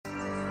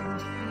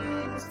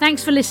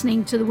Thanks for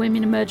listening to the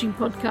Women Emerging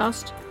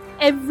podcast.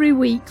 Every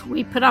week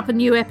we put up a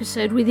new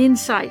episode with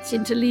insights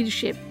into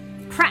leadership,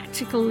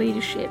 practical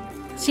leadership,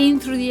 seen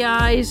through the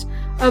eyes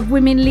of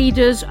women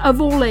leaders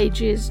of all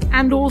ages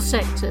and all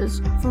sectors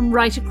from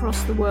right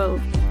across the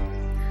world.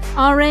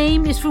 Our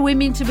aim is for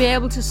women to be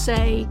able to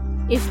say,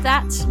 if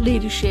that's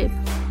leadership,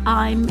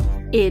 I'm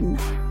in.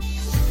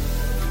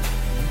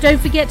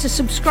 Don't forget to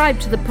subscribe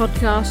to the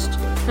podcast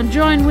and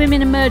join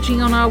Women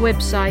Emerging on our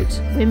website,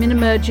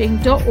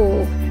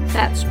 womenemerging.org.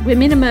 That's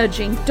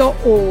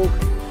womenemerging.org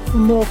for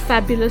more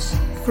fabulous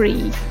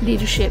free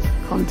leadership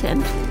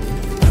content.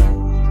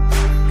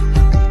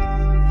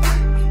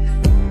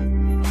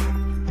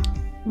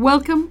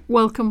 Welcome,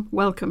 welcome,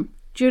 welcome.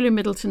 Julia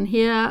Middleton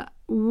here,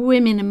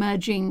 Women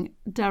Emerging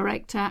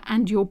Director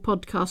and your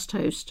podcast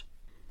host.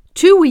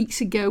 2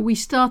 weeks ago, we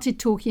started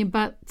talking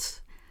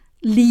about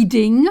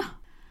leading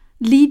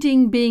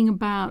being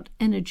about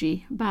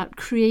energy, about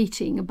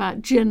creating,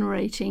 about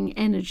generating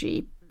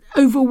energy.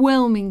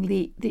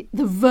 Overwhelmingly, the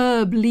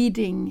verb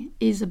leading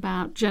is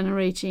about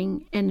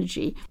generating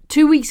energy.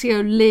 2 weeks ago,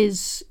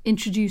 Liz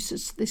introduced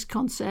us to this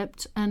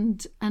concept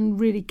and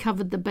really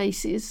covered the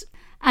bases,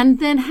 and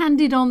then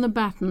handed on the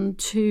baton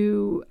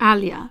to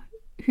Alia,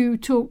 who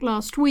talked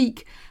last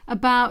week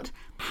about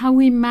how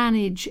we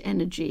manage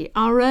energy,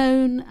 our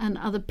own and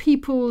other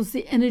people's,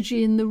 the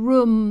energy in the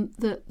room,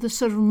 the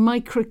sort of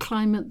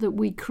microclimate that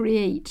we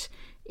create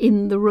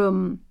in the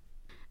room.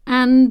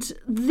 And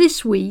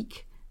this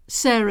week,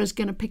 Sarah's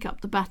going to pick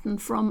up the baton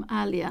from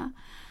Alia,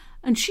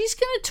 and she's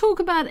going to talk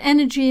about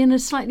energy in a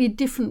slightly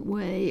different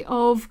way,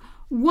 of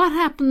what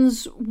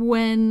happens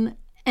when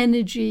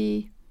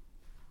energy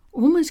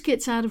almost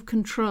gets out of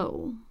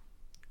control,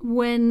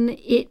 when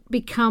it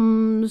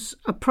becomes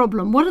a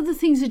problem. What are the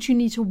things that you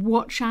need to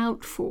watch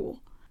out for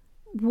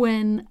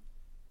when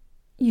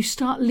you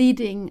start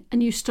leading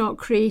and you start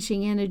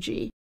creating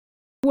energy?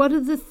 What are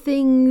the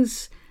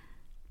things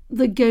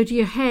that go to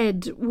your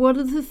head? What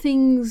are the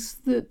things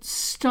that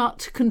start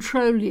to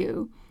control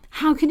you?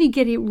 How can you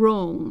get it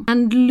wrong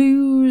and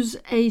lose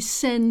a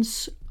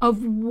sense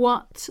of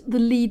what the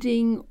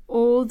leading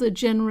or the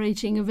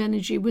generating of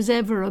energy was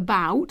ever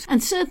about?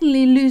 And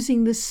certainly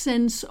losing the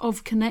sense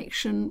of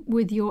connection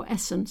with your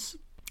essence.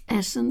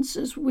 Essence,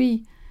 as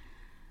we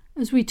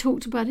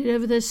talked about it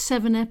over those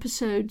 7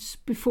 episodes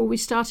before we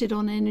started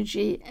on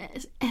energy,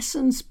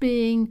 essence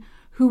being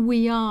who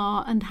we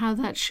are and how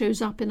that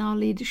shows up in our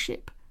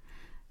leadership.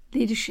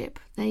 Leadership,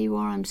 there you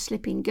are, I'm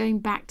slipping, going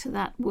back to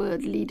that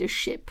word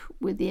leadership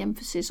with the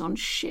emphasis on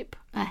ship,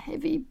 a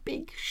heavy,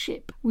 big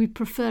ship. We're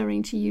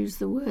preferring to use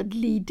the word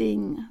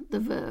leading, the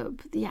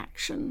verb, the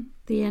action,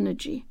 the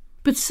energy.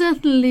 But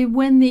certainly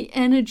when the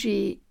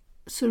energy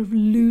sort of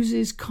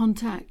loses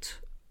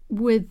contact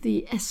with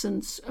the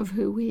essence of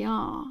who we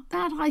are,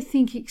 that I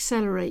think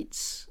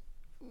accelerates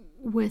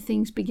where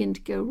things begin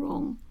to go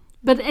wrong.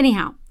 But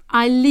anyhow,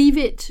 I leave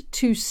it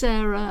to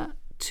Sarah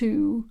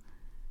to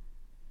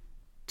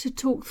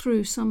talk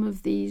through some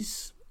of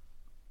these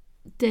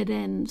dead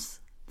ends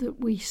that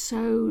we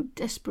so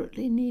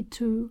desperately need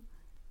to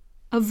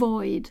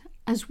avoid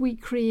as we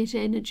create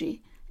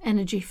energy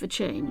for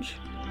change.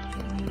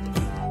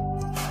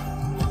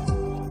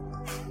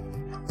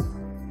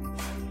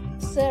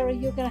 Sarah,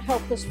 you're going to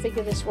help us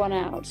figure this one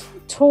out.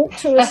 Talk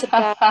to us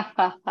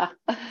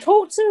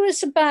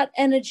about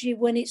energy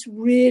when it's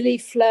really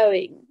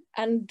flowing,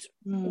 and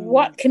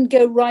what can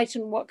go right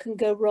and what can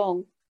go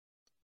wrong.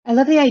 I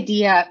love the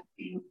idea,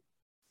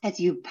 as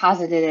you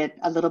posited it,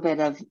 a little bit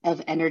of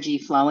energy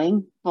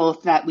flowing,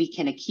 both that we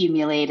can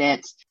accumulate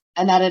it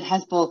and that it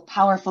has both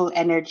powerful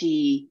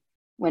energy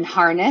when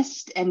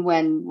harnessed and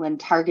when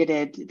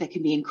targeted, that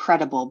can be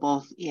incredible,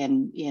 both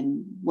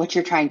in what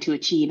you're trying to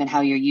achieve and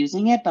how you're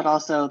using it, but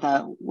also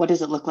what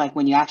does it look like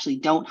when you actually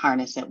don't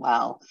harness it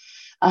well?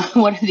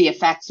 What are the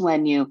effects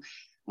when you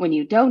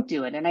don't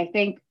do it? And I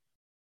think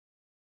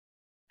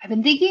I've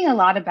been thinking a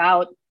lot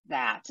about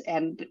that.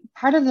 And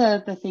part of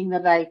the thing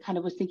that I kind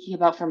of was thinking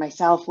about for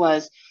myself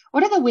was,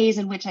 what are the ways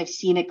in which I've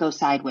seen it go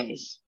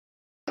sideways?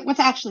 What's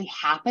actually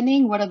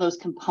happening? What are those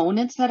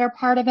components that are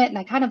part of it? And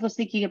I kind of was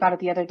thinking about it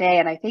the other day,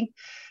 and I think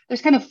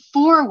there's kind of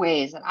 4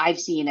 ways that I've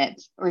seen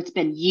it, or it's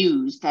been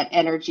used, that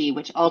energy,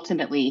 which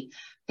ultimately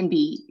can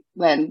be,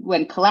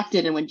 when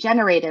collected and when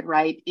generated,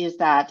 right, is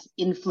that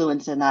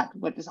influence and that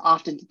what is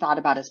often thought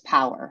about as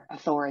power,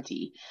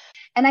 authority.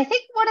 And I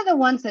think one of the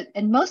ones that,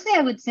 and mostly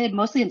I would say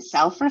mostly in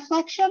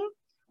self-reflection,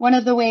 one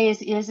of the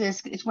ways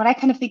is what I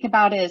kind of think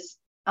about is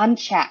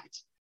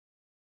unchecked,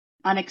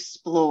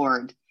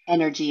 unexplored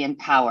energy and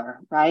power,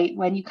 right?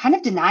 When you kind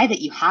of deny that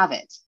you have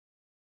it.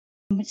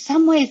 In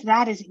some ways,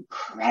 that is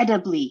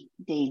incredibly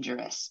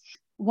dangerous.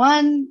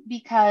 One,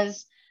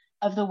 because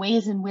of the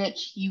ways in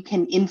which you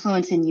can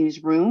influence and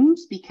use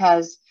rooms,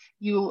 because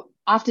you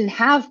often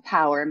have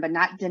power, but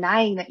not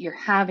denying that you're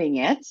having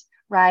it,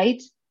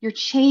 right? You're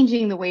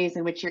changing the ways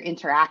in which you're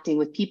interacting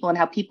with people and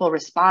how people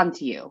respond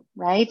to you,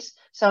 right?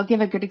 So I'll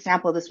give a good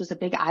example. This was a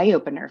big eye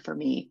opener for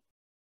me.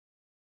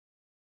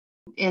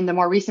 In the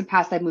more recent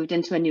past, I moved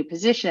into a new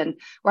position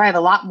where I have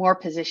a lot more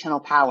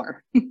positional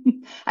power.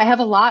 I have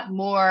a lot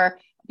more,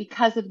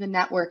 because of the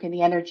network and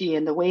the energy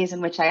and the ways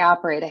in which I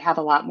operate, I have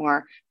a lot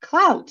more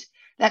clout.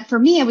 That for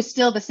me, I was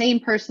still the same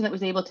person that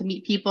was able to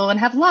meet people and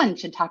have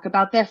lunch and talk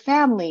about their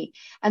family.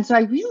 And so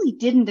I really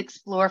didn't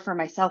explore for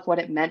myself what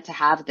it meant to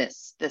have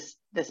this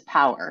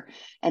power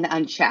and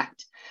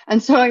unchecked.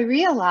 And so I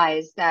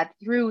realized that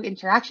through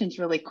interactions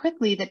really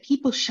quickly that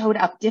people showed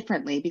up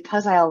differently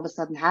because I all of a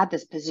sudden had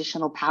this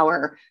positional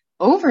power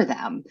over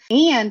them,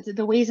 and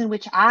the ways in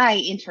which I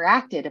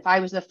interacted. If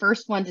I was the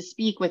first one to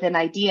speak with an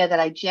idea that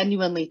I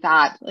genuinely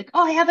thought like,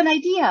 oh, I have an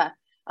idea,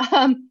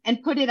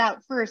 and put it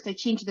out first, I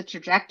changed the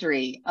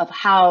trajectory of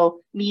how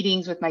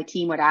meetings with my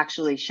team would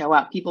actually show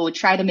up. People would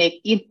try to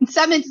make, in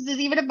some instances,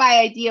 even if my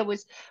idea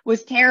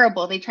was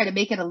terrible, they try to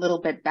make it a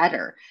little bit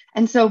better.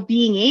 And so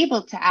being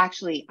able to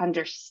actually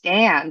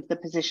understand the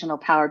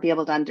positional power, be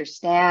able to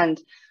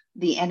understand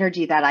the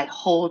energy that I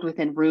hold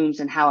within rooms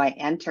and how I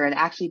enter, and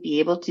actually be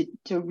able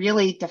to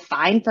really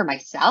define for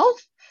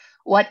myself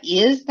what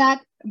is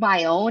that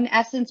my own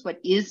essence, what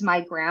is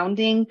my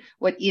grounding,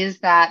 what is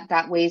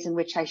that ways in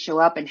which I show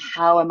up, and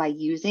how am I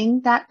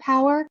using that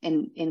power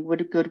in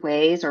good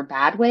ways or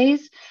bad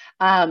ways,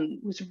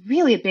 was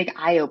really a big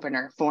eye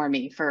opener for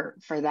me for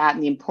that,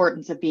 and the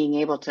importance of being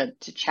able to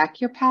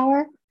check your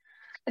power.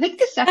 I think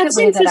the second That's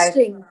way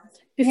interesting.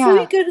 Before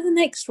yeah. you go to the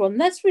next one,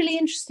 that's really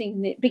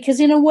interesting, because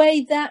in a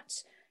way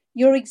that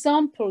your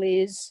example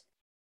is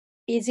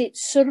it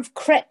sort of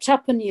crept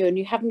up on you and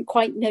you haven't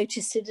quite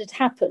noticed it had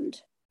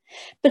happened.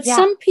 But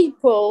some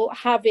people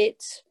have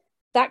it,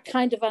 that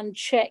kind of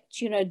unchecked,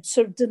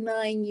 sort of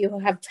denying you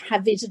have to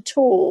have it at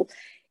all,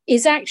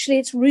 is actually,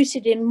 it's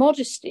rooted in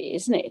modesty,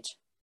 isn't it?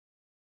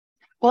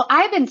 Well,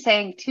 I've been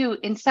saying too,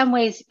 in some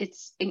ways,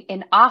 it's,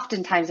 and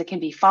oftentimes it can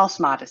be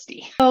false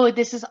modesty. Oh,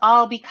 this is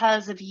all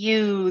because of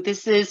you.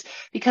 This is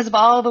because of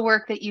all the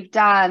work that you've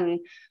done.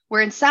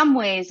 Where in some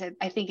ways,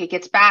 I think it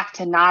gets back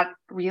to not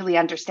really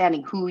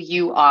understanding who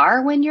you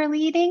are when you're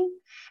leading.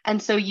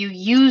 And so you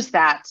use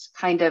that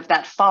kind of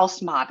that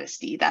false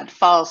modesty, that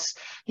false,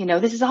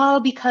 this is all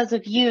because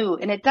of you.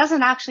 And it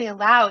doesn't actually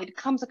allow, it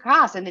comes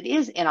across, and it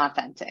is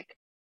inauthentic.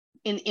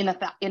 In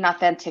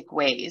inauthentic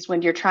ways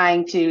when you're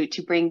trying to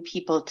bring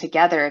people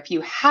together. If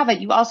you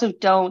haven't, you also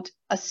don't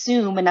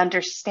assume and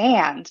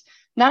understand,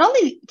 not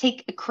only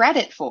take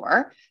credit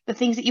for the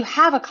things that you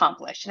have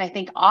accomplished. And I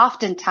think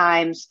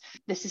oftentimes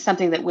this is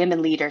something that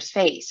women leaders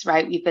face,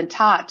 right? We've been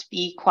taught,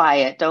 be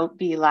quiet, don't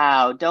be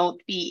loud,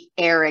 don't be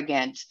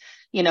arrogant.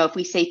 If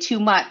we say too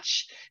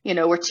much,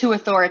 we're too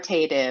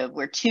authoritative,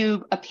 we're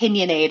too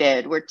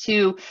opinionated,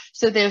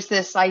 so there's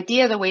this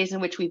idea, the ways in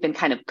which we've been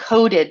kind of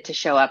coded to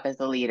show up as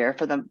a leader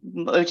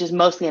which is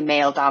mostly a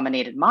male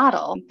dominated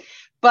model,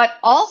 but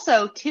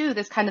also too,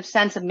 this kind of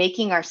sense of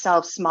making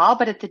ourselves small,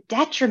 but at the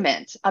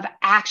detriment of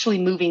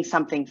actually moving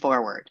something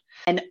forward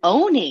and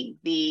owning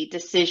the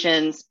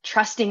decisions,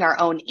 trusting our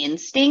own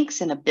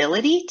instincts and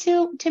ability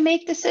to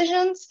make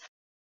decisions.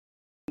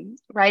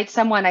 Right?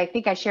 I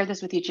think I shared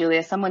this with you,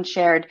 Julia. Someone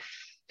shared,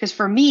 because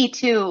for me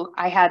too,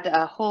 I had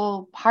a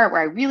whole part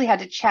where I really had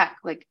to check,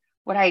 like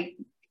what I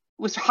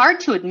was hard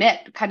to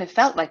admit, kind of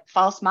felt like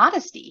false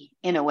modesty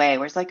in a way,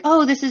 where it's like,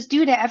 oh, this is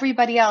due to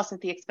everybody else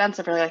at the expense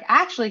of really, like,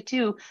 actually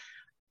too,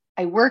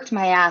 I worked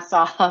my ass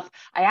off.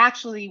 I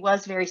actually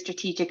was very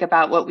strategic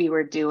about what we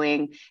were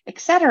doing,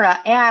 etc.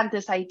 And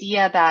this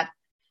idea that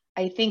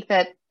I think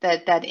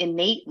that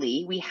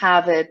innately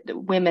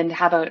women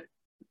have a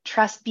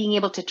being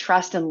able to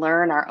trust and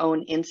learn our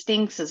own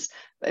instincts has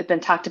been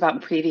talked about in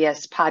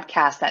previous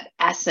podcasts, that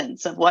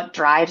essence of what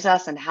drives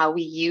us and how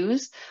we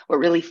use what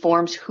really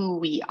forms who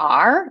we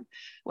are,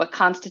 what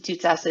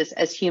constitutes us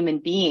as human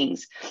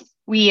beings.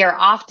 We are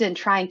often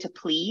trying to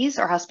please,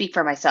 or I'll speak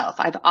for myself.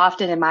 I've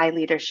often in my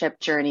leadership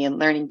journey and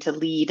learning to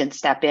lead and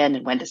step in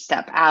and when to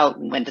step out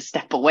and when to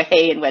step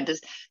away and when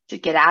to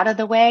get out of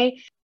the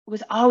way,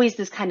 was always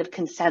this kind of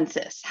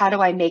consensus. How do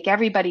I make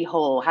everybody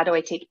whole? How do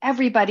I take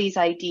everybody's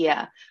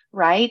idea,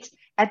 right?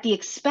 At the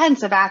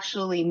expense of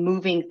actually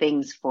moving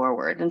things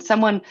forward. And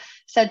someone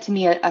said to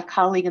me, a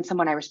colleague and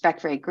someone I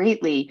respect very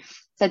greatly,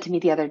 said to me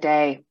the other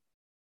day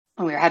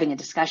when we were having a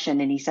discussion,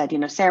 and he said,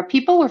 Sarah,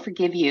 people will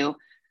forgive you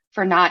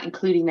for not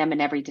including them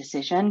in every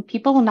decision.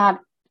 People will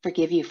not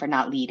forgive you for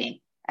not leading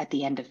at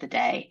the end of the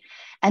day.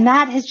 And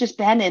that has just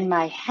been in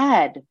my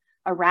head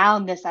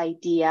around this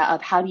idea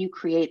of how do you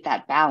create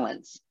that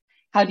balance?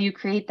 How do you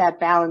create that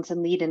balance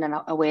and lead in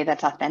a way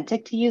that's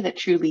authentic to you, that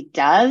truly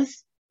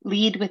does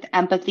lead with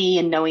empathy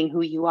and knowing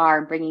who you are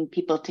and bringing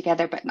people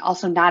together, but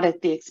also not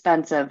at the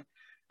expense of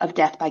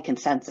death by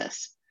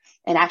consensus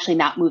and actually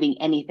not moving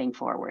anything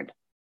forward.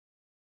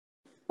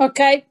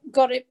 Okay,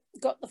 got it.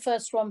 Got the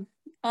first one.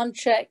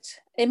 Unchecked.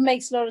 It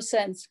makes a lot of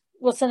sense.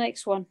 What's the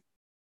next one?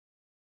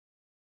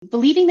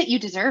 Believing that you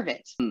deserve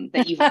it,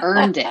 that you've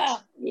earned it.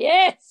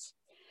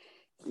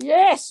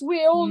 Yes,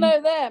 we all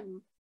know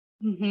them.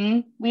 Mm-hmm.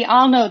 We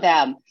all know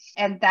them.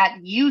 And that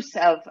use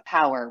of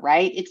power,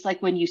 right? It's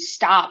like when you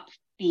stop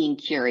being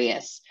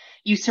curious,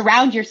 you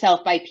surround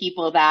yourself by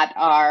people that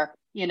are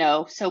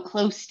so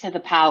close to the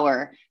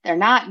power, they're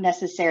not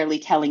necessarily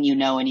telling you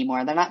no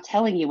anymore. They're not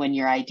telling you when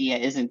your idea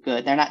isn't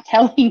good. They're not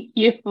telling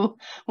you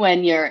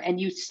and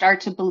you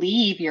start to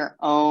believe your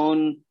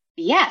own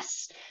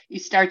BS. You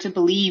start to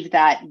believe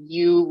that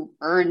you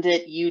earned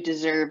it, you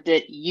deserved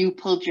it, you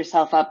pulled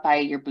yourself up by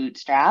your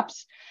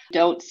bootstraps.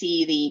 Don't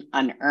see the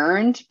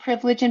unearned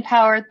privilege and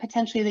power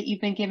potentially that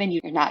you've been given.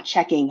 You're not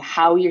checking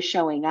how you're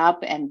showing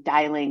up and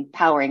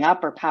powering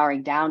up or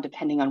powering down,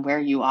 depending on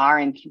where you are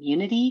in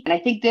community. And I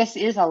think this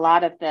is a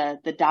lot of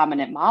the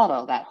dominant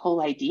model, that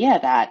whole idea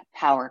that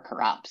power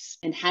corrupts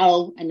and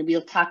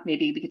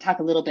we could talk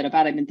a little bit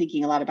about, I've been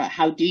thinking a lot about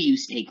how do you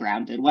stay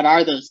grounded? What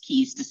are those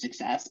keys to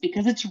success?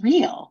 Because it's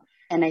real.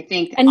 And I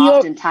think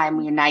oftentimes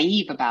we're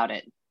naive about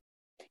it.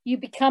 You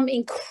become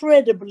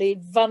incredibly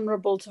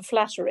vulnerable to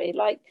flattery.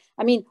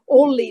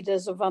 All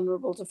leaders are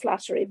vulnerable to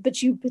flattery,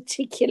 but you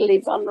particularly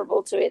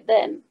vulnerable to it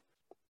then.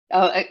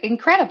 Oh,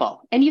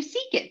 incredible. And you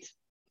seek it,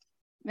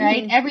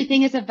 right? Mm-hmm.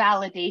 Everything is a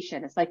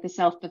validation. It's like the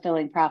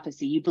self-fulfilling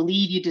prophecy. You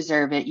believe you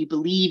deserve it. You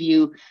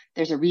believe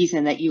there's a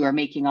reason that you are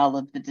making all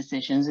of the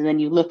decisions. And then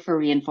you look for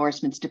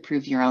reinforcements to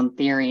prove your own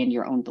theory and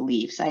your own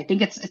beliefs. I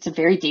think it's a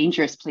very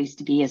dangerous place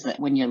to be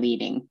when you're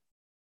leading.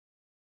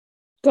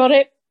 Got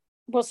it.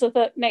 What's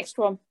the next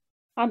one?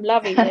 I'm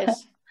loving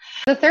this.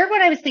 The third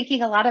one I was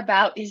thinking a lot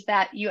about is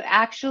that you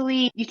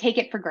take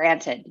it for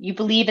granted. You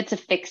believe it's a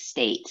fixed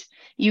state.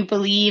 You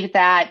believe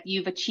that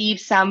you've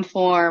achieved some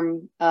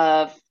form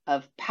of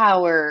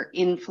power,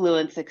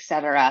 influence,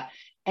 etc.,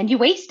 and you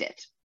waste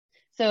it.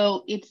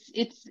 So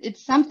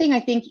it's something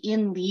I think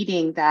in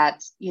leading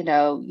that,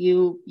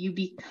 you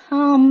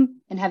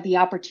become and have the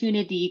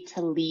opportunity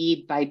to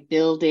lead by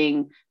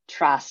building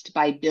trust,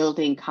 by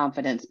building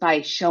confidence,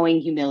 by showing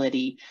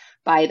humility,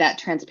 by that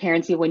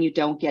transparency when you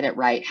don't get it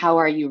right. How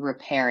are you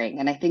repairing?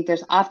 And I think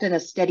there's often a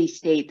steady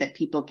state that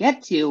people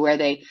get to where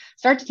they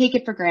start to take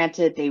it for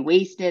granted. They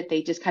waste it.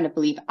 They just kind of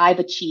believe, I've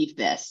achieved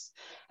this.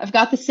 I've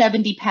got the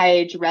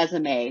 70-page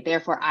resume,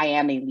 therefore I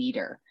am a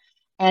leader.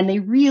 And they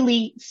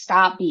really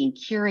stop being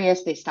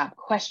curious. They stop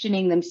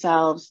questioning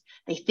themselves.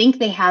 They think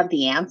they have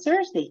the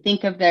answers. They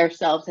think of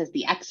themselves as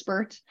the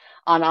expert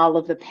on all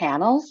of the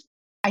panels.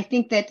 I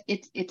think that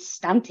it's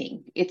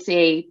stunting. It's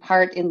a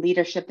part in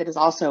leadership that is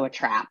also a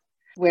trap,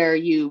 where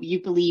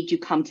you believed you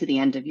come to the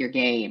end of your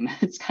game.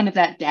 It's kind of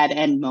that dead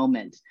end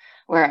moment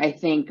where I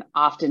think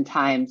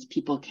oftentimes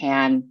people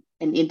can,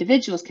 and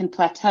individuals can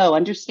plateau,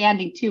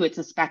 understanding too, it's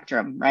a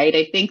spectrum, right?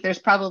 I think there's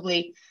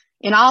probably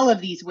in all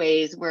of these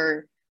ways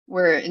where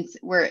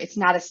it's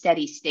not a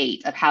steady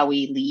state of how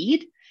we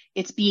lead.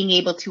 It's being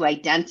able to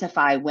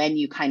identify when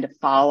you kind of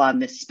fall on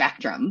this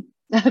spectrum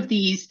of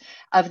these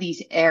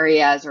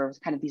areas, or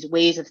kind of these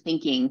ways of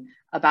thinking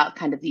about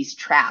kind of these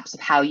traps of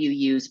how you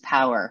use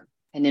power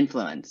and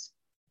influence.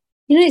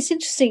 It's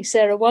interesting,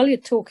 Sarah, while you're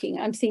talking,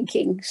 I'm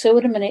thinking, so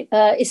wait a minute,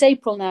 it's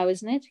April now,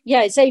 isn't it?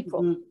 Yeah, it's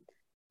April. Mm-hmm.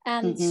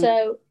 And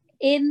so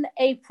in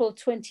April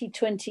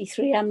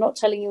 2023, I'm not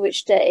telling you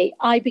which day,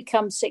 I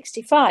become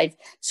 65.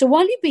 So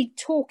while you've been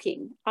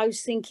talking, I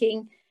was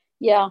thinking,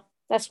 yeah,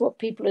 that's what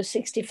people who are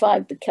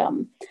 65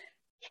 become.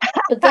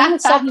 But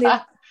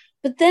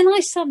then I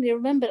suddenly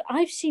remembered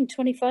I've seen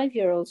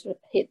 25-year-olds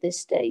hit this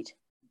state.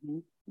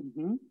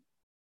 Mm-hmm.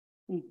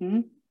 Mm-hmm.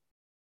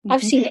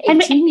 I've seen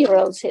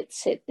 18-year-olds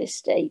hit this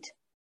state.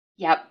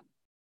 Yep.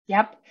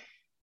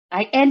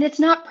 And it's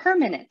not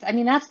permanent. I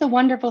mean, that's the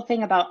wonderful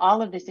thing about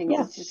all of these things.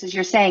 Yeah. It's just, as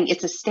you're saying,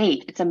 it's a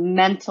state. It's a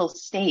mental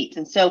state.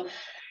 And so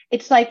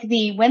it's like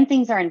when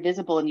things are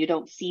invisible and you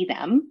don't see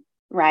them,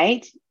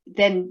 right?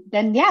 Then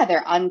yeah,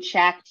 they're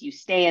unchecked. You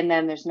stay in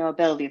them. There's no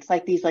ability. It's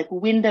like these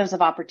windows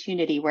of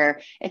opportunity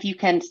where if you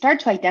can start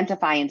to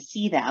identify and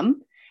see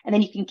them, and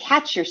then you can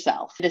catch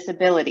yourself, this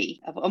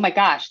ability of, oh my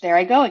gosh, there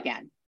I go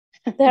again.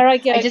 There I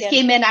go.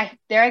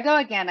 There I go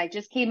again. I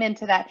just came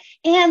into that.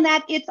 And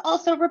that it's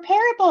also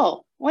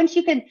repairable. Once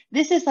you can,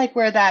 this is like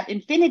where that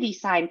infinity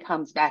sign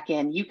comes back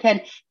in. You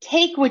can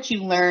take what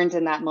you learned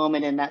in that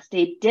moment, in that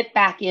state, dip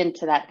back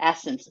into that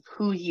essence of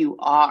who you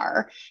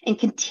are and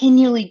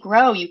continually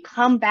grow. You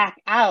come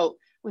back out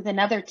with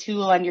another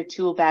tool on your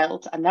tool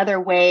belt, another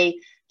way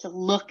to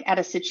look at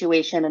a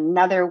situation,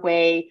 another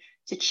way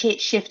to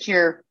shift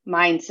your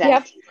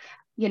mindset.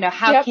 Yep.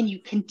 How can you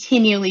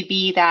continually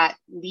be that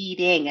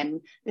leading?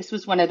 And this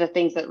was one of the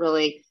things that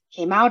really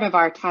came out of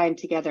our time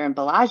together in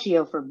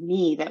Bellagio for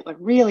me, that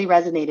what really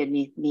resonated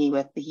me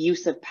with the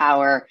use of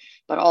power,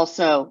 but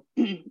also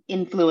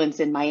influence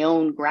in my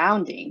own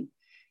grounding,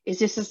 is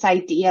just this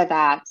idea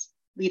that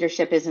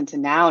leadership isn't a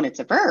noun, it's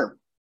a verb.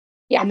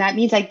 Yeah. And that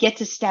means I get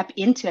to step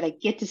into it. I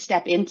get to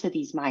step into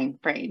these mind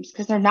frames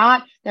because they're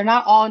not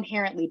all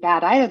inherently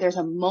bad either. There's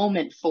a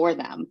moment for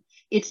them.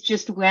 It's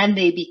just when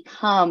they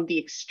become the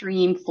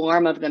extreme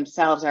form of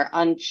themselves, are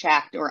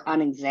unchecked or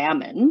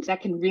unexamined,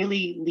 that can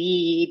really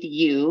lead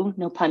you,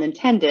 no pun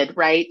intended,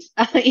 right,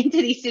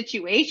 into these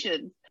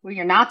situations where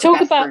you're not the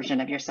best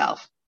version of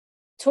yourself.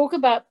 Talk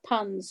about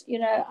puns.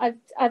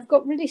 I've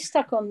got really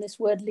stuck on this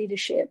word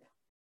leadership.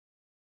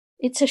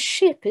 It's a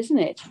ship, isn't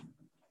it?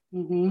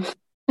 Mm-hmm.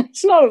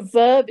 It's not a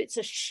verb, it's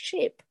a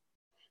ship.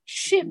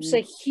 ships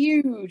are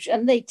huge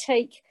and they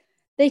take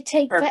For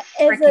forever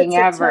freaking to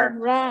ever. turn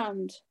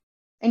round.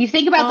 And you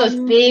think about those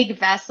big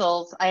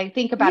vessels. I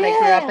grew up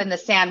Yeah, in the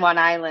San Juan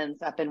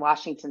Islands up in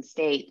Washington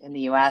State in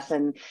the US,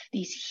 and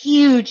these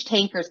huge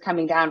tankers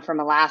coming down from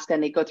Alaska,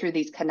 and they go through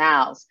these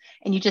canals.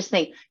 And you just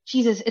think,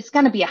 Jesus, it's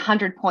going to be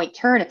 100-point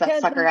turn if that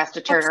sucker has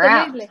to turn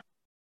around.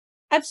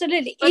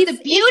 Absolutely. But the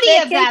If beauty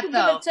they're of that, capable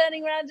though, of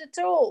turning around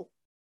at all.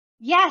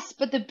 yes,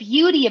 but the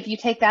beauty, if you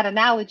take that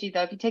analogy,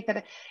 though,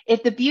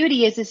 if the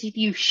beauty is if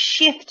you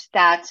shift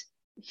that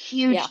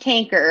huge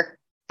tanker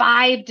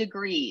 5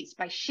 degrees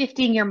by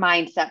shifting your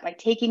mindset, by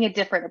taking a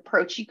different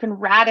approach, you can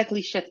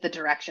radically shift the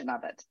direction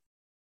of it.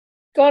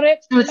 Got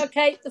it.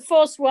 Okay, the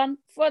fourth one.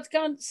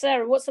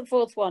 Sarah, what's the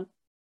fourth one?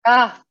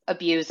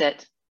 Abuse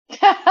it.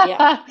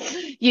 Yeah.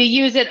 You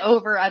use it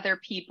over other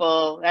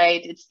people,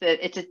 right?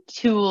 It's a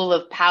tool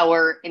of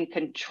power and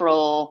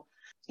control,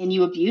 and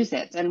you abuse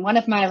it. And one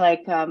of my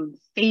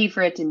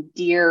favorite and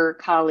dear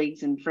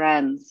colleagues and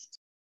friends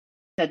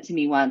said to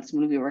me once,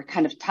 when we were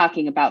kind of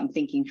talking about and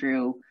thinking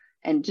through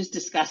and just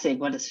discussing,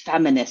 what does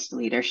feminist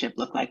leadership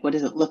look like? What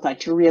does it look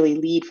like to really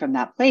lead from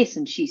that place?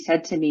 And she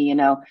said to me,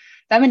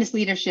 feminist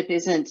leadership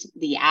isn't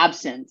the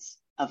absence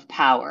of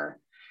power.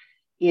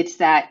 It's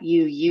that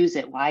you use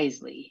it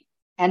wisely.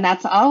 And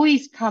that's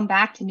always come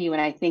back to me when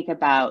I think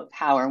about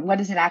power. And what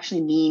does it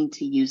actually mean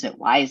to use it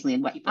wisely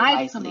and what you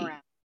wisely?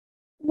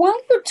 While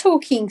you're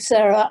talking,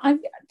 Sarah, I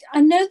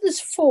know there's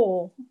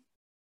 4,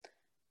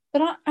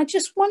 but I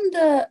just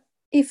wonder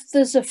if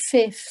there's a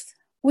 5th,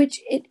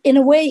 which in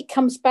a way it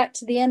comes back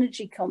to the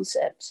energy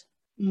concept,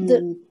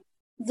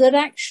 that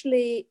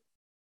actually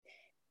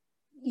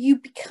you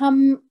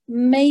become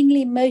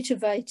mainly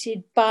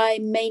motivated by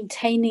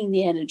maintaining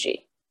the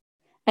energy,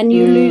 and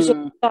you lose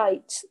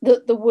sight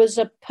that there was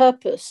a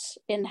purpose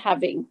in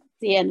having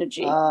the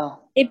energy.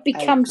 It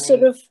becomes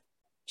sort of,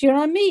 do you know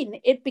what I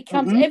mean? It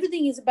becomes,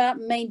 everything is about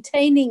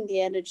maintaining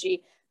the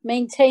energy,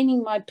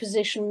 maintaining my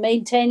position,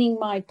 maintaining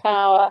my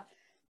power.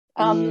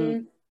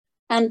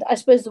 And I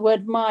suppose the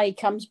word "my"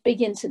 comes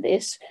big into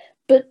this,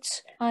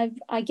 but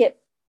I get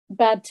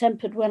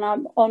bad-tempered when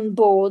I'm on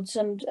boards,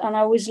 and I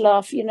always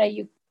laugh.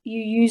 You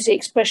use the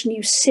expression,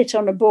 you sit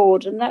on a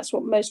board, and that's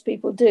what most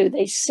people do.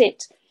 They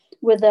sit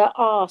with their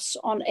arse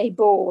on a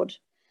board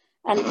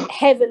and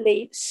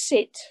heavily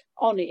sit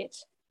on it.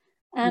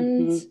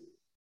 And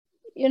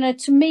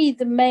to me,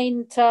 the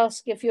main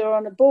task, if you're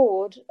on a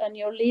board and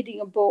you're leading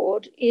a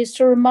board, is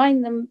to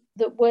remind them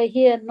that we're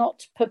here not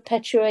to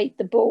perpetuate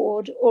the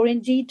board, or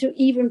indeed to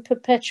even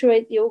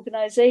perpetuate the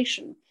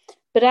organization,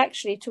 but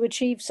actually to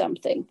achieve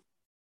something.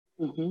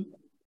 And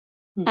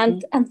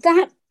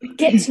that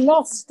gets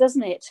lost,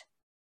 doesn't it?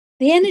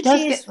 The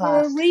energy is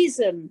for a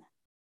reason.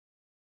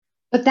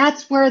 But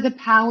that's where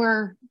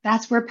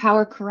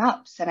power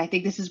corrupts. And I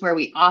think this is where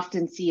we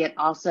often see it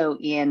also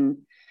in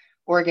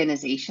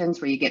organizations,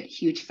 where you get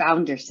huge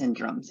founder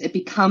syndromes. It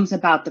becomes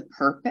about the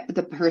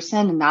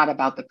person and not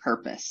about the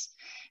purpose.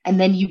 And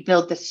then you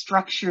build the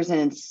structures and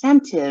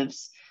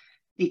incentives,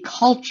 the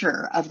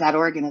culture of that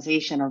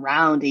organization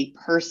around a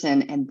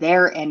person and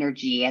their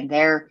energy and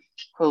their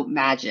quote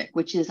magic,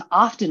 which is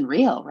often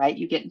real, right?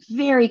 You get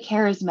very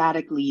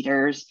charismatic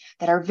leaders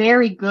that are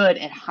very good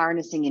at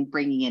harnessing and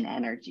bringing in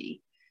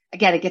energy.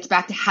 Again, it gets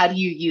back to, how do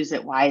you use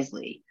it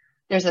wisely?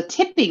 There's a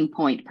tipping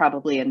point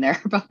probably in there,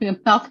 probably a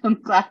Malcolm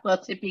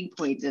Gladwell tipping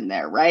point in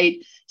there, right?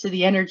 To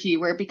the energy,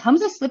 where it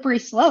becomes a slippery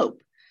slope,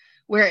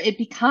 where it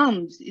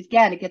becomes,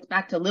 again, it gets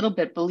back to a little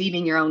bit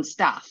believing your own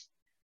stuff.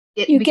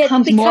 You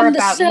become more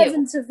about the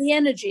servants of the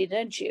energy,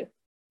 don't you?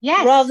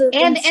 Yes,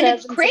 and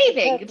it's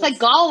craving. It's like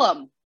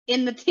Gollum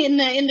in the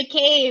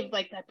cave,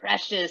 like the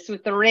precious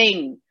with the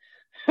ring,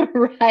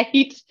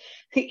 right?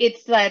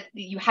 It's that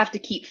you have to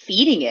keep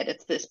feeding it.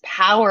 It's this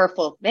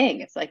powerful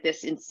thing. It's like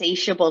this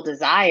insatiable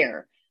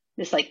desire,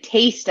 this like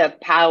taste of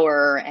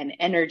power and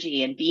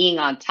energy and being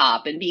on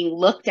top and being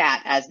looked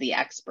at as the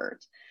expert.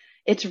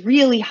 It's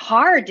really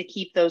hard to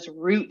keep those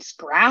roots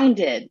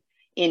grounded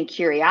in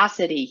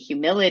curiosity,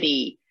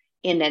 humility,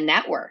 in a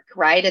network,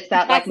 right? It's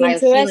that back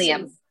like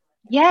mycelium.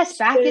 Yes,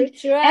 back in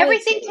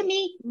everything to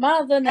me.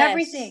 Motherness,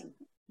 everything.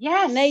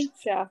 Yes.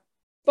 Nature,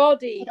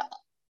 body,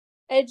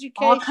 education.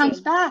 All comes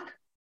back.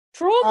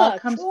 Trauma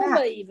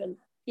even.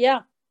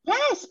 Yeah.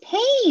 Yes,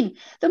 pain.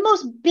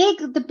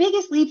 The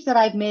biggest leaps that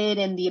I've made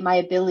in my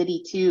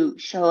ability to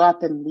show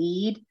up and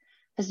lead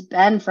has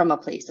been from a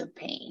place of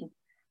pain,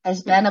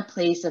 has been a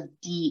place of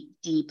deep,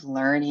 deep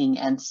learning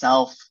and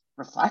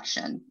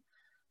self-reflection.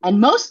 And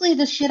mostly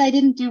the shit I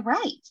didn't do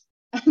right.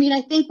 I mean,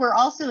 I think we're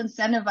also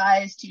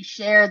incentivized to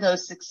share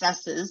those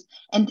successes.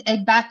 And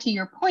back to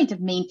your point of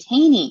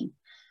maintaining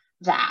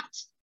that,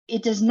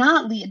 it does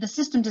not leave, the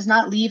system does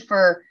not leave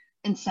for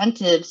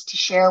incentives to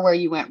share where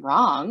you went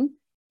wrong.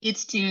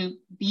 It's to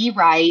be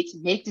right,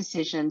 make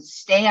decisions,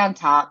 stay on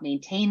top,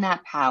 maintain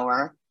that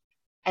power.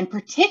 And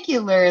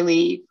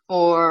particularly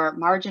for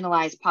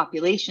marginalized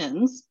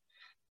populations,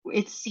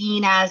 it's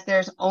seen as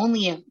there's,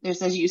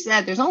 as you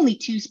said, there's only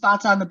 2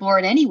 spots on the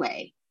board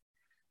anyway.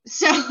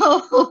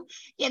 So,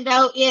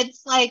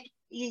 it's like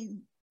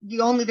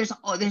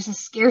there's a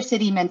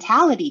scarcity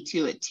mentality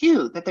to it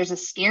too, that there's a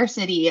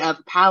scarcity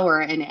of power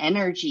and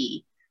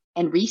energy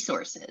and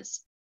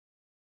resources.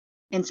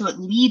 And so it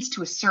leads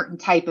to a certain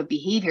type of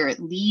behavior. It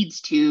leads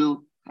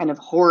to kind of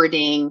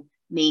hoarding,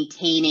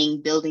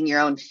 maintaining, building your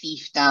own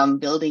fiefdom,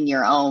 building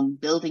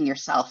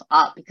yourself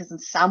up. Because in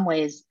some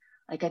ways,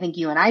 like I think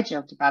you and I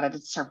joked about it,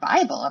 it's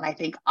survival. And I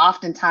think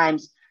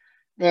oftentimes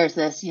there's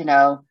this,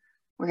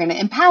 we're going to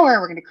empower,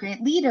 we're going to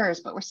create leaders,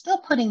 but we're still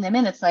putting them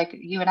in. It's like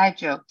you and I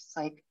joked, it's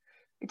like,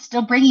 it's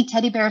still bringing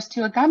teddy bears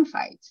to a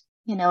gunfight,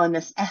 in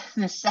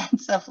this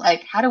sense of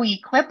like, how do we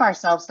equip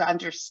ourselves to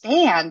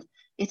understand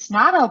it's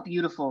not all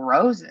beautiful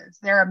roses.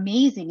 They're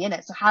amazing in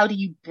it. So how do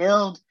you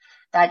build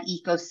that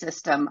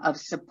ecosystem of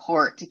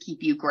support to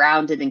keep you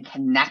grounded and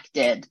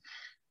connected?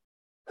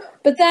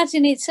 But that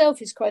in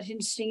itself is quite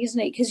interesting, isn't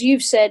it? Because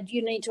you've said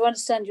you need to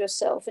understand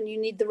yourself and you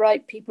need the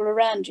right people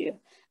around you.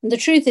 And the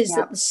truth is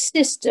that the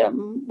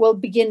system will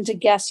begin to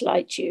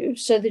gaslight you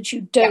so that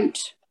you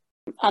don't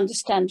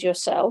understand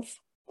yourself.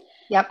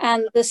 Yep.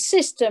 And the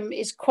system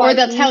is quite. Or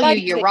they'll tell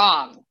you you're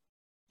wrong.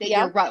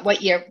 That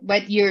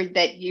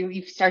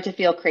you start to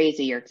feel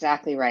crazy. You're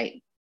exactly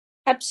right.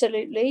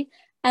 Absolutely.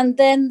 And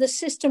then the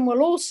system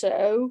will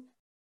also,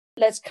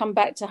 let's come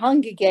back to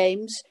Hunger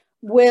Games,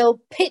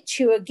 will pitch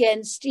you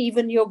against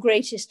even your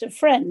greatest of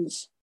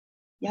friends.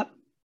 Yep.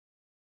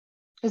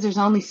 Because there's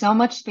only so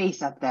much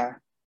space up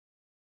there.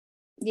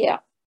 Yeah.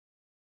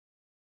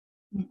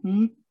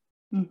 Mm-hmm.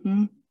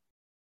 Mm-hmm.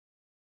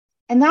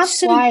 And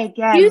that's why,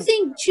 again. Do you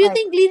think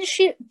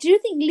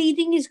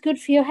leading is good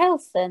for your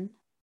health then?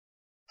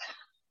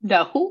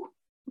 No.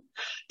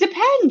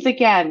 Depends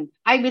again.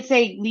 I would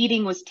say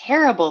leading was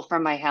terrible for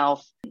my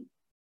health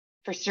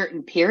for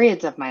certain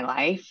periods of my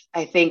life.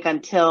 I think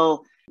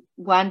until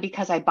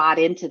because I bought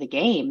into the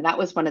game. That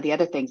was one of the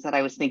other things that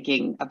I was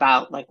thinking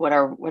about. Like, what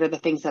are the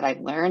things that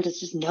I've learned? Is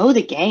just know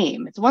the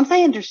game. It's once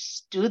I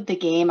understood the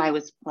game I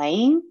was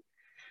playing,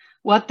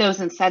 what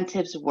those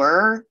incentives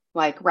were,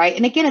 like, right.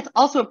 And again, it's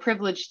also a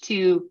privilege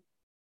to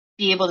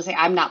be able to say,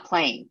 I'm not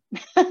playing.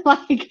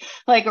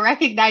 like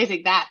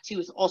recognizing that too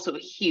is also a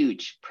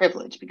huge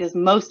privilege, because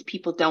most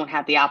people don't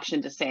have the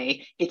option to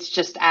say it's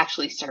just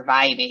actually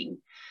surviving,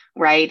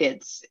 right?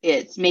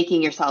 It's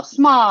making yourself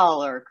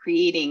small or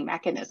creating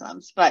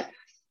mechanisms. But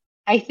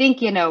I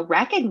think,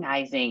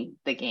 recognizing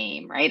the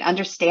game, right?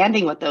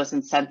 Understanding what those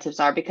incentives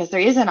are, because there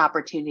is an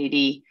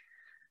opportunity,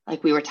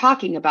 like we were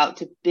talking about,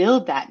 to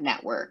build that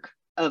network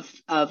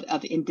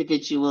of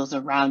individuals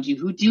around you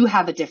who do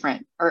have a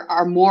different, or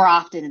are more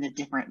often in a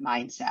different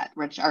mindset,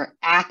 which are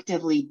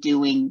actively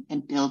doing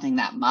and building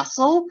that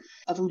muscle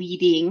of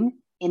leading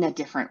in a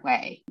different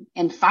way,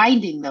 and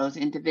finding those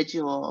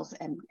individuals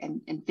and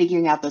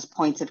figuring out those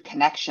points of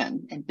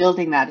connection and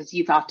building that, as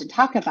you've often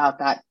talked about,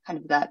 that kind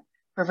of that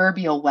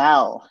proverbial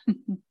well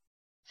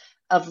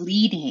of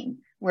leading,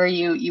 where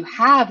you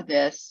have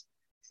this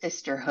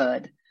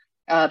sisterhood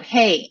of,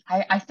 hey,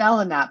 I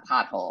fell in that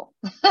pothole.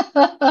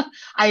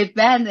 I've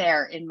been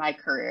there in my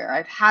career.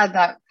 I've had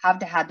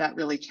that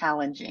really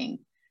challenging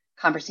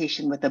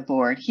conversation with the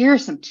board. Here are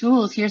some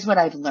tools. Here's what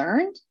I've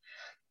learned.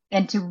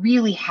 And to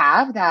really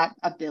have that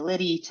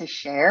ability to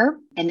share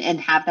and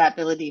have that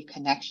ability of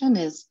connection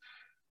is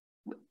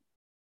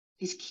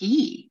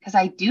key. Because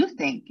I do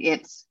think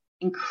it's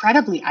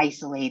incredibly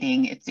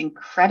isolating. It's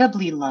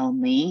incredibly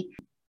lonely.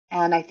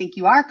 And I think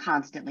you are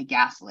constantly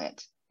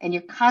gaslit. And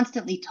you're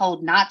constantly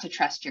told not to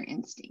trust your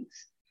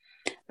instincts.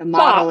 The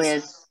model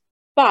is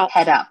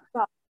head up.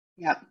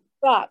 Yep.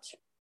 But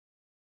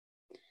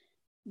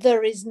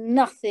there is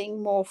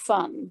nothing more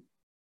fun.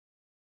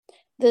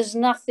 There's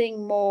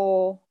nothing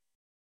more,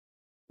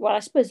 well, I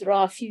suppose there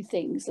are a few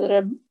things that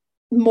are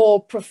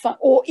more profound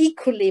or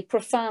equally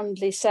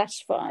profoundly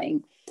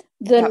satisfying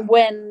than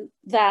when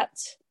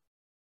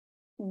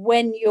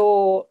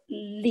you're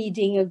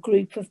leading a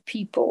group of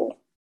people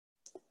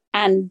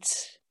and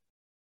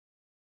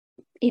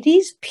it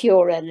is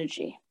pure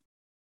energy.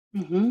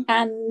 Mm-hmm.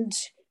 And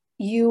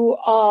you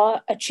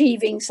are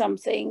achieving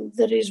something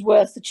that is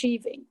worth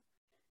achieving.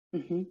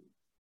 Mm-hmm.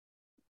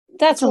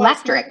 That's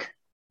electric.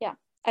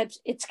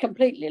 It's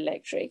completely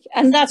electric.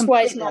 And that's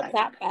why it's not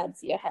that bad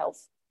for your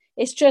health.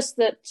 It's just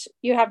that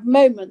you have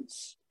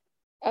moments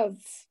of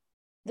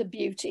the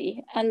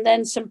beauty and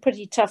then some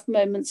pretty tough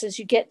moments as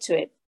you get to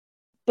it.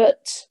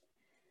 But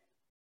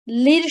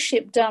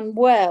leadership done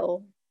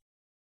well,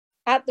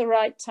 at the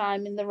right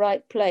time, in the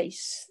right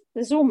place,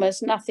 there's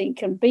almost nothing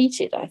can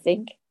beat it, I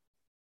think.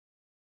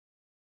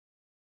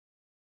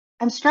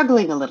 I'm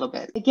struggling a little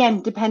bit.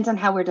 Again, depends on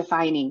how we're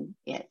defining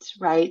it,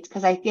 right?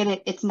 Because I get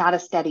it, it's not a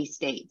steady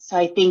state. So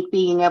I think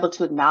being able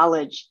to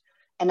acknowledge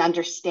and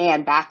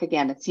understand back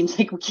again, it seems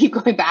like we keep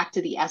going back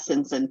to the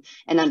essence and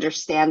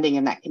understanding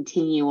and that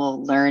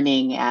continual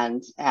learning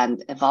and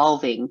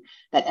evolving,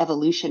 that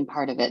evolution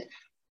part of it.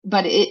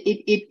 But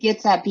it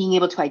gets at being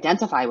able to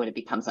identify when it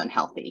becomes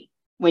unhealthy.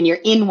 When you're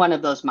in one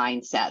of those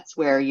mindsets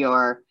where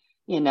you're,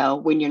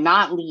 when you're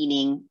not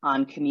leaning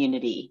on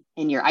community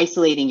and you're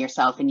isolating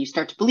yourself and you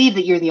start to believe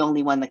that you're the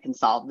only one that can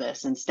solve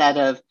this, instead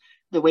of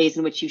the ways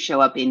in which you show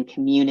up in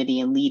community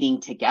and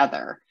leading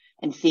together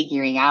and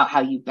figuring out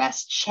how you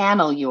best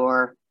channel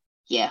your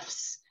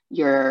gifts,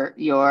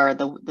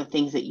 the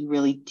things that you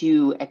really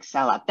do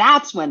excel at.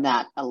 That's when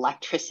that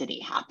electricity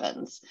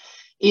happens,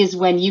 is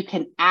when you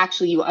can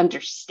actually, you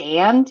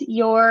understand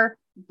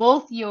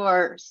both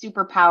your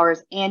superpowers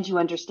and you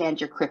understand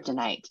your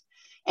kryptonite.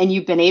 And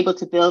you've been able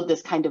to build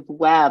this kind of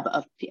web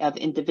of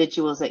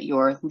individuals that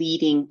you're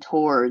leading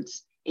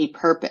towards a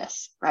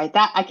purpose, right?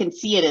 That I can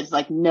see it as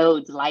like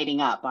nodes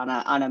lighting up on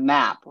a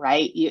map,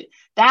 right?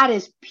 That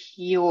is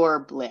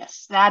pure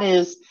bliss. That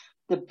is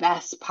the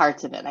best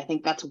parts of it. I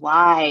think that's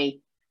why,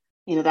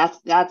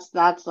 that's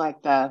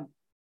like the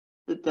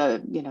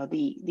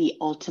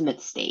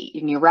ultimate state.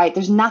 And you're right.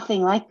 There's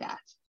nothing like that.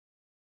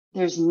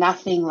 There's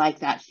nothing like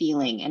that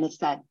feeling. And it's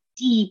that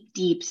deep,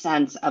 deep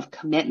sense of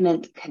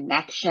commitment,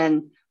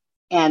 connection,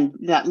 and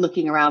that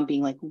looking around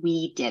being like,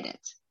 we did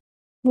it.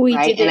 We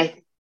did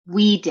it.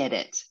 We did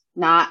it,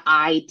 not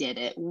I did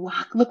it.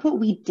 Wow, look what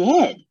we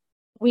did.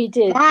 We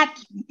did.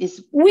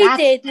 We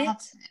did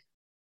it.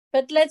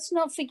 But let's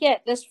not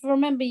forget, let's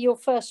remember your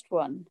first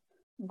one.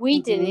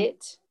 We did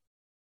it.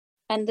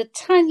 And the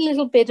tiny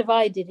little bit of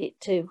I did it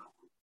too.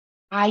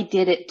 I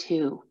did it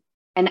too.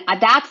 And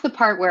that's the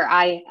part where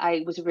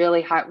I was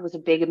really hard, was a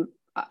big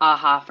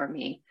aha for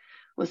me.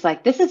 Was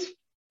like, this is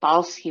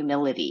false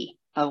humility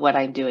of what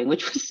I'm doing,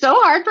 which was so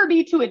hard for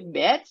me to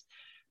admit.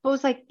 But it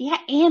was like, yeah,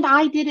 and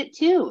I did it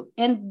too.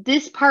 And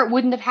this part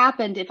wouldn't have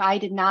happened if I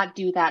did not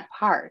do that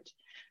part.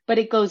 But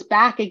it goes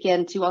back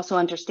again to also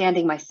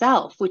understanding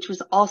myself, which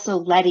was also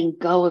letting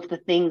go of the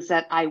things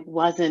that I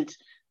wasn't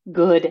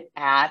good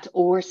at,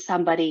 or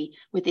somebody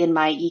within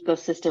my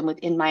ecosystem,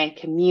 within my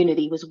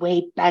community was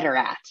way better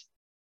at.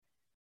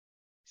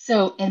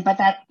 So, but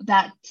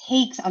that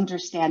takes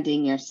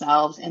understanding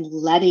yourselves and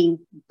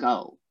letting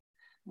go,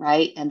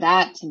 right? And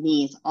that to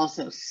me is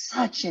also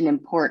such an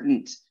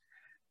important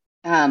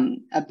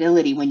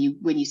ability when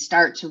you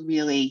start to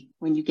really,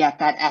 when you get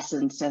that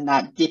essence and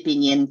that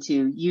dipping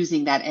into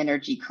using that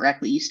energy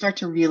correctly, you start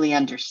to really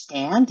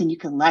understand and you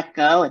can let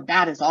go. And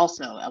that is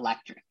also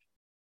electric.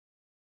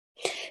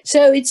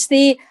 So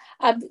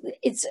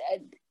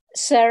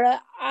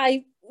Sarah,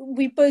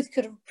 we both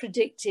could have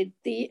predicted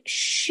the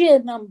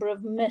sheer number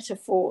of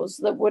metaphors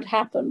that would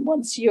happen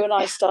once you and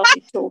I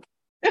started talking.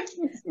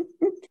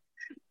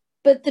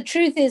 But the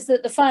truth is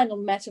that the final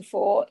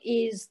metaphor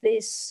is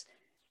this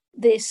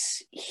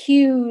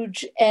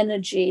huge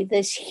energy,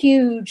 this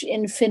huge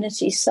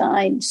infinity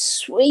sign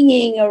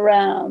swinging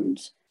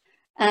around,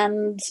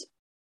 and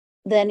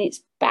then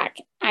it's back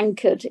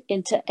anchored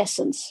into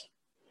essence.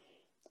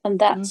 And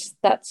that's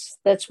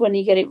when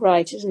you get it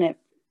right, isn't it?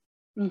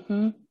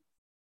 Mm-hmm.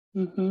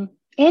 Mm-hmm.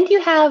 And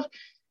you have,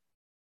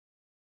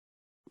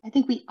 I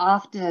think we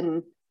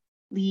often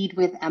lead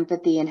with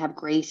empathy and have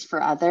grace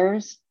for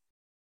others,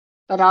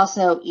 but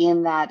also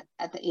in that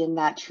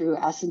true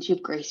essence, you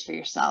have grace for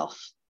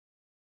yourself,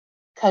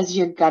 because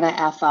you're gonna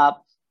F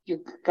up.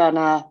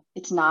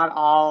 It's not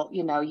all,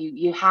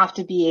 you have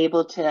to be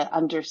able to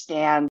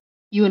understand.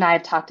 You and I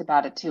have talked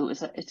about it too.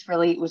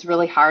 It was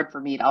really hard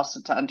for me to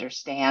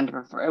understand.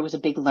 It was a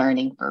big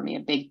learning for me,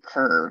 a big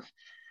curve,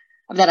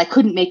 of that I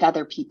couldn't make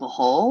other people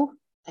whole.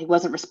 I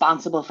wasn't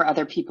responsible for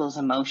other people's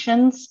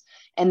emotions.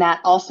 And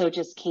that also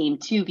just came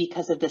too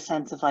because of the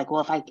sense of like,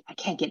 well, if I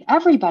can't get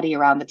everybody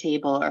around the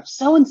table, or if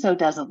so-and-so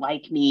doesn't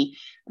like me,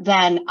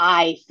 then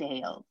I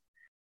failed.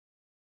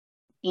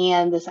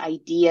 And this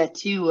idea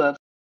too of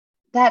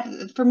that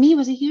for me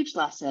was a huge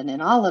lesson in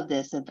all of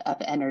this of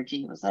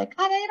energy. It was like,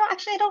 I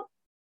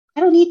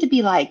don't need to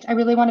be liked. I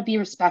really want to be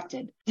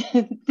respected.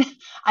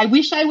 I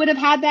wish I would have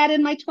had that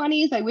in my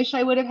 20s. I wish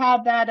I would have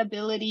had that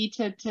ability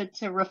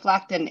to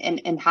reflect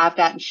and have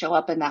that and show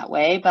up in that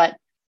way.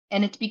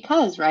 And it's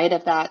because, right,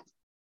 of that,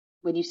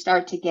 when you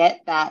start to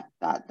get that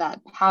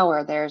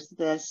power, there's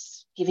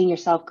this giving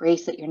yourself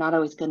grace that you're not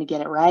always going to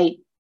get it right.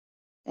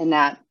 And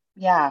that,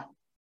 yeah,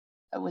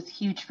 it was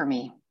huge for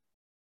me.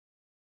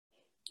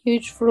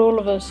 Huge for all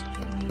of us.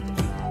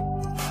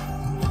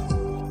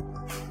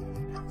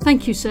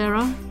 Thank you,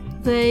 Sarah.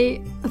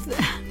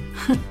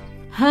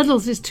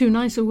 Hurdles is too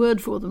nice a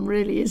word for them,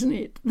 really, isn't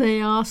it? They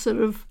are sort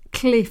of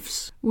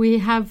cliffs we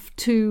have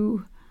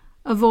to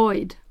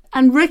avoid,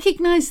 and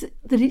recognise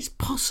that it's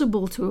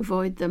possible to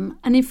avoid them.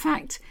 And in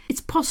fact,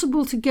 it's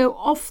possible to go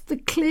off the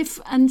cliff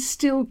and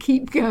still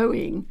keep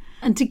going,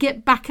 and to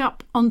get back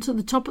up onto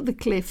the top of the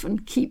cliff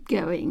and keep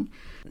going.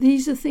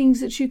 These are things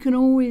that you can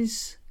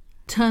always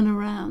turn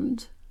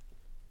around.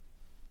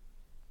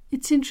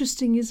 It's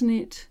interesting, isn't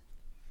it?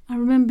 I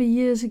remember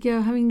years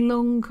ago having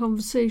long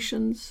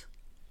conversations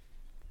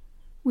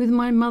with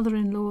my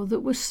mother-in-law that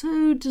were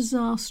so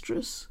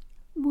disastrous.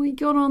 We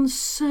got on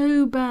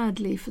so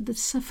badly for the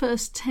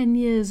first 10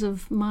 years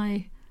of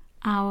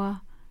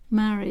our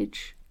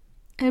marriage.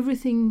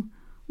 Everything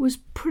was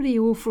pretty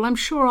awful. I'm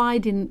sure I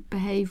didn't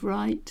behave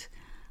right,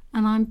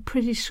 and I'm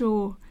pretty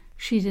sure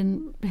she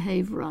didn't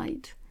behave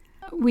right.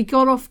 We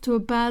got off to a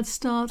bad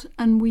start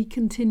and we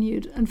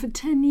continued. And for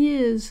 10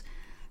 years,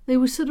 they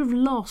were sort of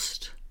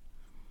lost.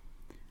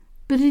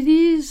 But it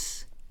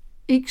is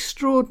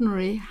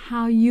extraordinary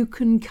how you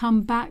can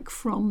come back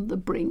from the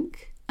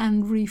brink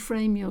and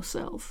reframe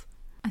yourself.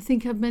 I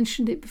think I've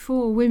mentioned it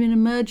before, Women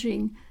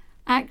Emerging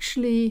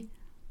actually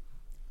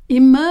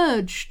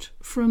emerged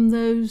from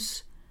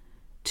those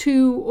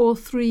 2 or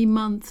 3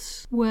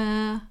 months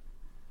where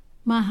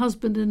my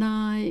husband and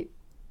I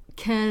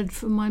cared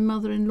for my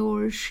mother-in-law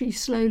as she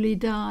slowly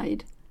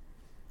died.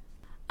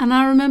 And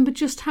I remember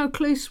just how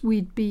close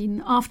we'd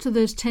been after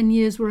those 10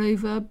 years were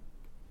over,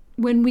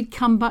 when we'd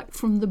come back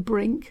from the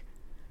brink,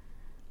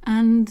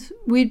 and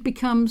we'd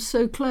become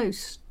so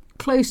close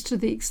to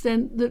the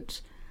extent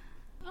that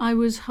I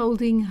was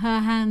holding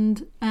her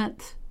hand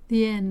at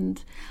the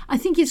end. I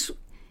think it's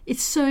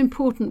so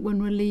important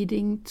when we're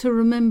leading to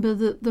remember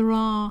that there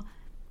are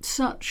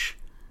such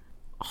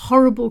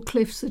horrible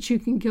cliffs that you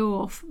can go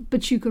off,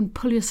 but you can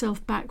pull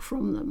yourself back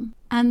from them.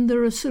 And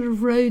there are sort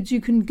of roads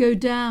you can go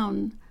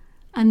down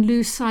and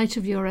lose sight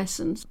of your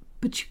essence,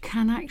 but you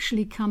can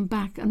actually come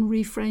back and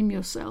reframe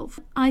yourself.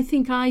 I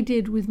think I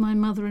did with my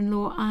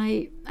mother-in-law,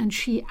 and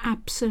she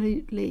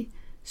absolutely,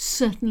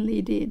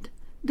 certainly did.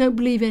 Don't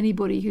believe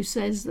anybody who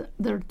says that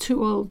they're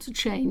too old to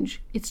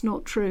change. It's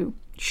not true.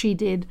 She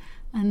did.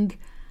 And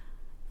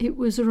it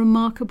was a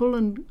remarkable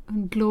and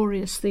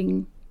glorious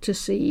thing to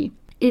see.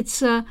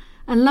 It's a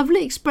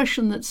lovely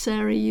expression that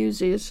Sarah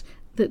uses,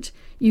 that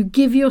you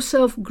give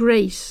yourself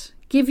grace.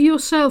 Give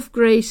yourself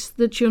grace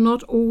that you're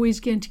not always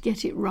going to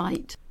get it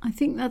right. I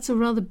think that's a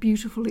rather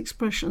beautiful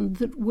expression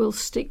that will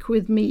stick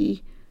with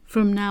me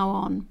from now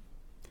on.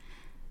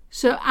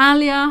 So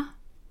Alia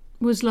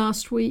was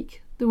last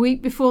week. The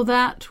week before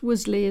that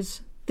was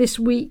Liz. This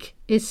week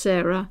is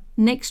Sarah.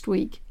 Next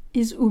week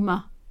is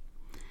Uma.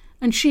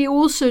 And she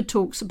also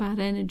talks about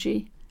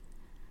energy.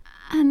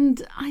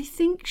 And I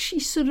think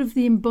she's sort of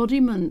the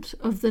embodiment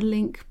of the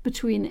link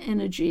between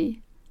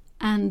energy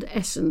and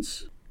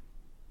essence.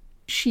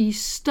 She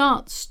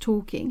starts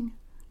talking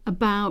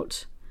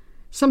about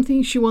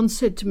something she once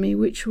said to me,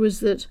 which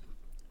was that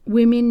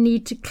women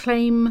need to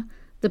claim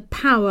their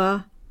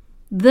power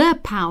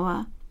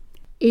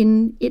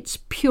in its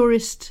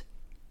purest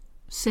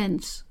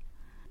sense.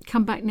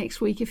 Come back next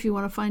week if you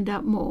want to find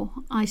out more.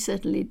 I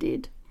certainly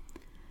did.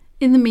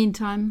 In the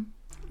meantime,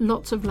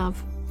 lots of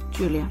love,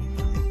 Julia.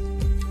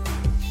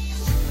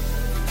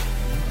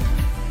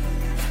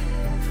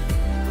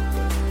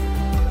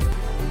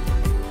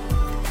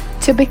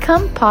 To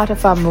become part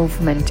of our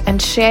movement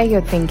and share your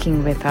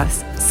thinking with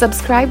us,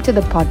 subscribe to the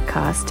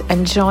podcast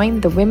and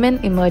join the Women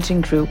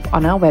Emerging group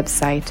on our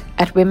website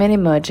at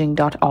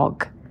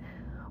womenemerging.org.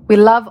 We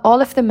love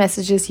all of the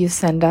messages you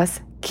send us.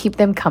 Keep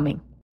them coming.